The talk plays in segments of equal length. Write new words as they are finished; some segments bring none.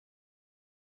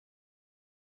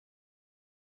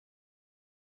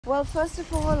Well, first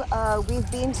of all,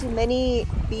 we've been to many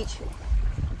beach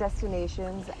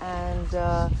destinations, and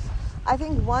I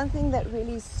think one thing that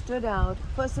really stood out,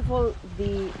 first of all,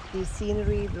 the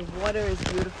scenery, the water is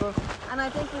beautiful, and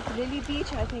I think with Lily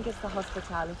Beach, I think it's the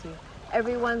hospitality.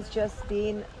 Everyone's just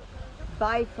been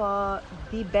by far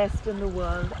the best in the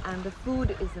world, and the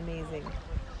food is amazing.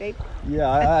 Babe? Yeah,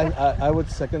 I would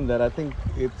second that. I think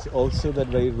it's also that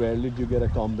very rarely do you get a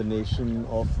combination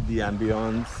of the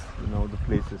ambience, the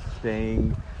place is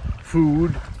staying,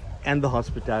 food, and the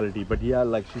hospitality. But yeah,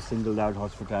 like she singled out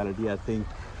hospitality. I think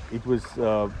it was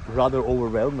rather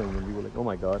overwhelming, and we were like, oh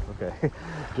my God, okay,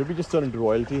 did we just turn into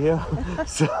royalty here?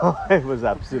 So it was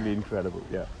absolutely incredible,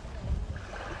 yeah.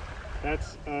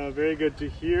 That's very good to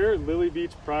hear. Lily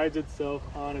Beach prides itself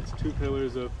on its two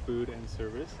pillars of food and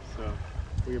service, so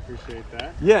we appreciate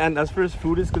that. Yeah, and as far as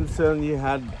food is concerned, you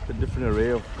had a different array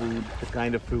of food, the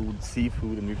kind of food,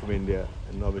 seafood, and we're from India,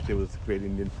 and obviously it was great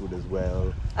Indian food as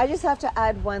well. I just have to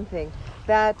add one thing,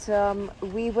 that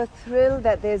we were thrilled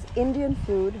that there's Indian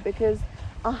food, because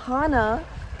Ahana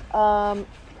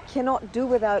cannot do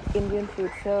without Indian food.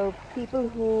 So people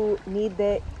who need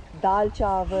their dal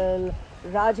chawal,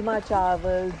 rajma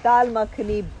chawal, dal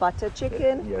makhani, butter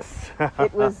chicken, Yes.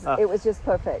 it was just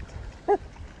perfect.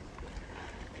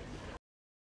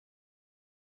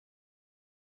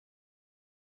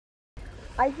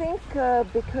 I think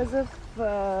because of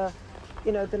the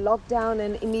lockdown,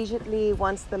 and immediately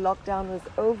once the lockdown was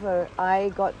over, I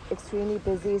got extremely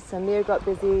busy. Samir got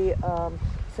busy,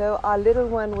 so our little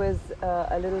one was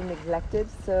a little neglected.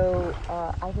 So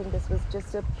I think this was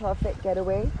just a perfect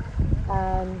getaway,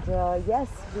 and yes,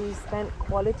 we spent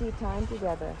quality time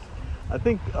together. I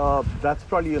think that's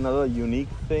probably another unique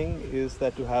thing, is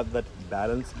that to have that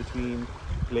balance between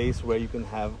place where you can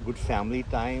have good family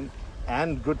time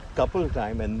and good couple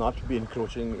time and not be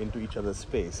encroaching into each other's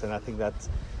space. And I think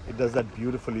it does that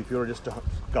beautifully. If you're just a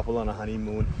couple on a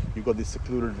honeymoon, you've got these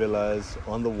secluded villas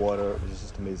on the water, which is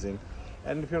just amazing.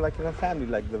 And if you're like in a family,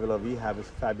 like the villa we have is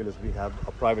fabulous. We have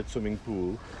a private swimming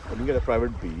pool, and you get a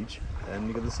private beach, and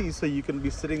you get the sea, so you can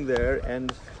be sitting there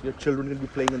and your children can be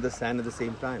playing in the sand at the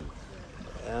same time.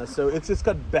 So it's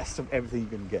got best of everything you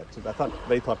can get. So I thought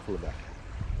very thoughtful of that.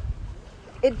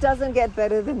 It doesn't get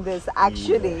better than this,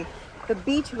 actually. Yeah. The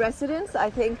beach residence, I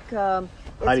think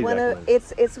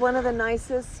it's one of the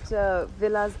nicest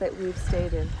villas that we've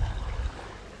stayed in.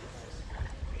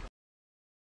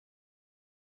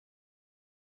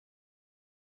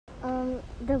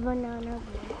 The banana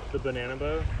boat. The banana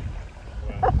boat?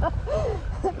 Wow.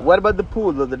 What about the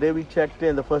pool? The day we checked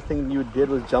in, the first thing you did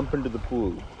was jump into the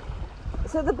pool.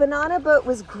 So the banana boat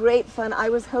was great fun. I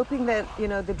was hoping that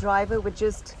the driver would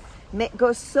just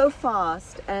go so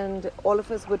fast and all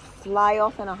of us would fly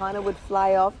off and Ahana would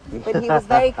fly off, but he was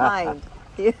very kind.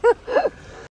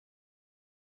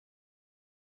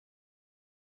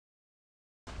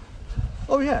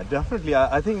 Oh yeah, definitely.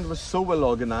 I think it was so well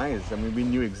organized. I mean, we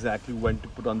knew exactly when to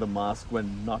put on the mask,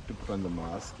 when not to put on the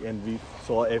mask, and we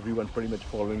saw everyone pretty much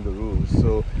following the rules.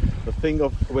 So the thing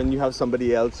of when you have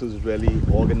somebody else who's really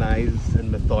organized and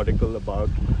methodical about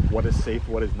what is safe,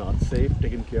 what is not safe,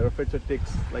 taking care of it, so it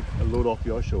takes like a load off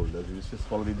your shoulders. You just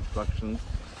follow the instructions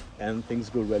and things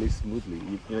go really smoothly.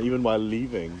 Even while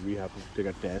leaving, we have to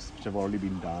take a test, which have already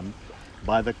been done.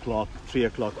 By the clock, 3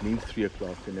 o'clock means 3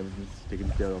 o'clock, and everything's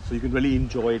taken care of. So you can really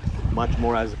enjoy it much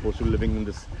more, as opposed to living in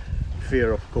this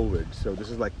fear of COVID. So this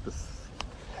is like this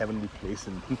heavenly place,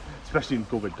 especially in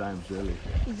COVID times, really.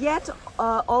 Yet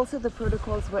also the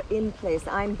protocols were in place.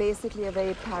 I'm basically a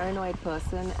very paranoid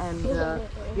person, and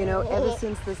ever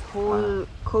since this whole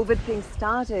COVID thing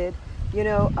started,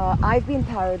 I've been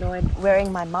paranoid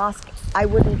wearing my mask. I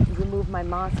wouldn't remove my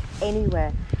mask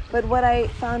anywhere. But what I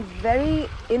found very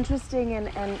interesting,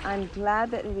 and I'm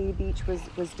glad that Lily Beach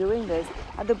was doing this,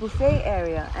 at the buffet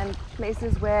area and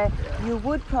places where you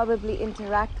would probably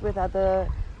interact with other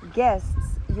guests,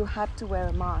 you had to wear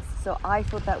a mask. So I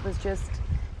thought that was just,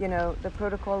 the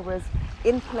protocol was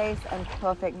in place and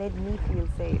perfect, made me feel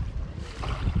safe.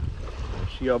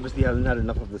 She obviously hasn't had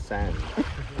enough of the sand.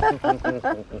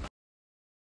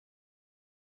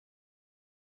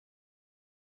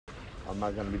 I'm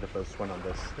not going to be the first one on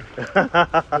this.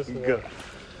 Good.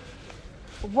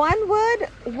 One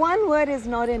word is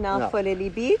not enough for Lily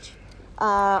Beach.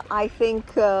 I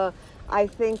think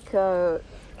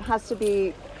has to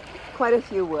be quite a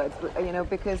few words,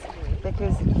 because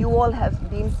you all have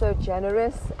been so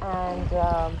generous, and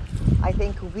I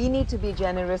think we need to be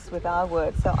generous with our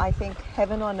words. So I think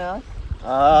heaven on earth.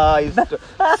 You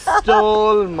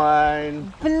stole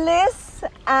mine. Bliss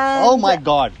and... Oh my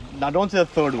God. Now don't say the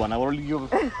third one. I've already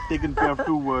taken care of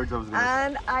 2 words I was going to say.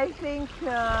 And I think,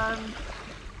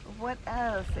 what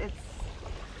else?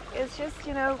 It's just,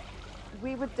 you know,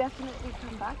 we would definitely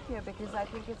come back here because I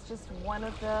think it's just one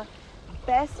of the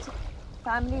best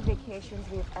family vacations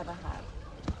we've ever had.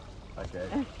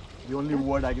 Okay. The only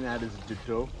word I can add is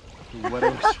ditto to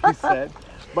whatever she said.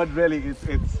 But really, it's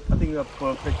I think you're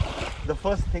perfect. The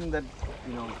first thing that,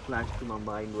 you know, flashed to my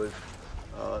mind was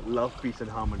love, peace and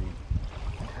harmony.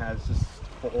 It has just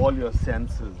for all your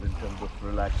senses in terms of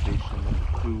relaxation and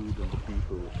the food and the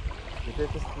people. It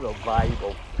is just a vibe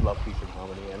of love, peace and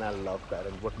harmony, and I love that.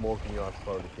 And what more can you ask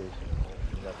for a vacation?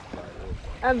 And that's why it is.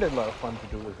 And there's a lot of fun to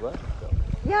do as well. So.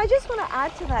 Yeah, I just want to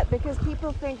add to that because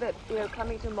people think that, you know,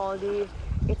 coming to Maldives,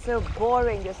 it's so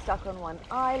boring. You're stuck on one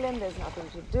island. There's nothing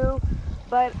to do.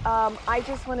 But I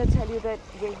just want to tell you that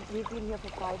we've been here for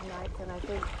 5 nights, and I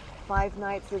think 5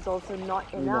 nights is also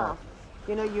not enough.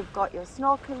 You know, you've got your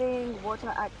snorkeling, water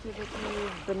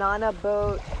activities, banana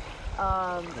boat,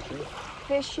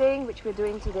 fishing, which we're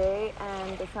doing today,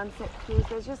 and the sunset cruise.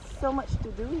 There's just so much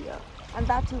to do here, and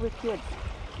that too with kids.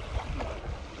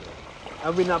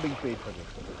 And we're not being paid for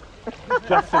this.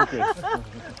 Just in case.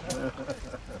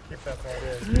 Keep that part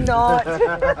in. Not.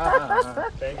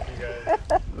 Thank you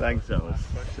guys. Thanks, Alice.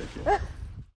 Take care.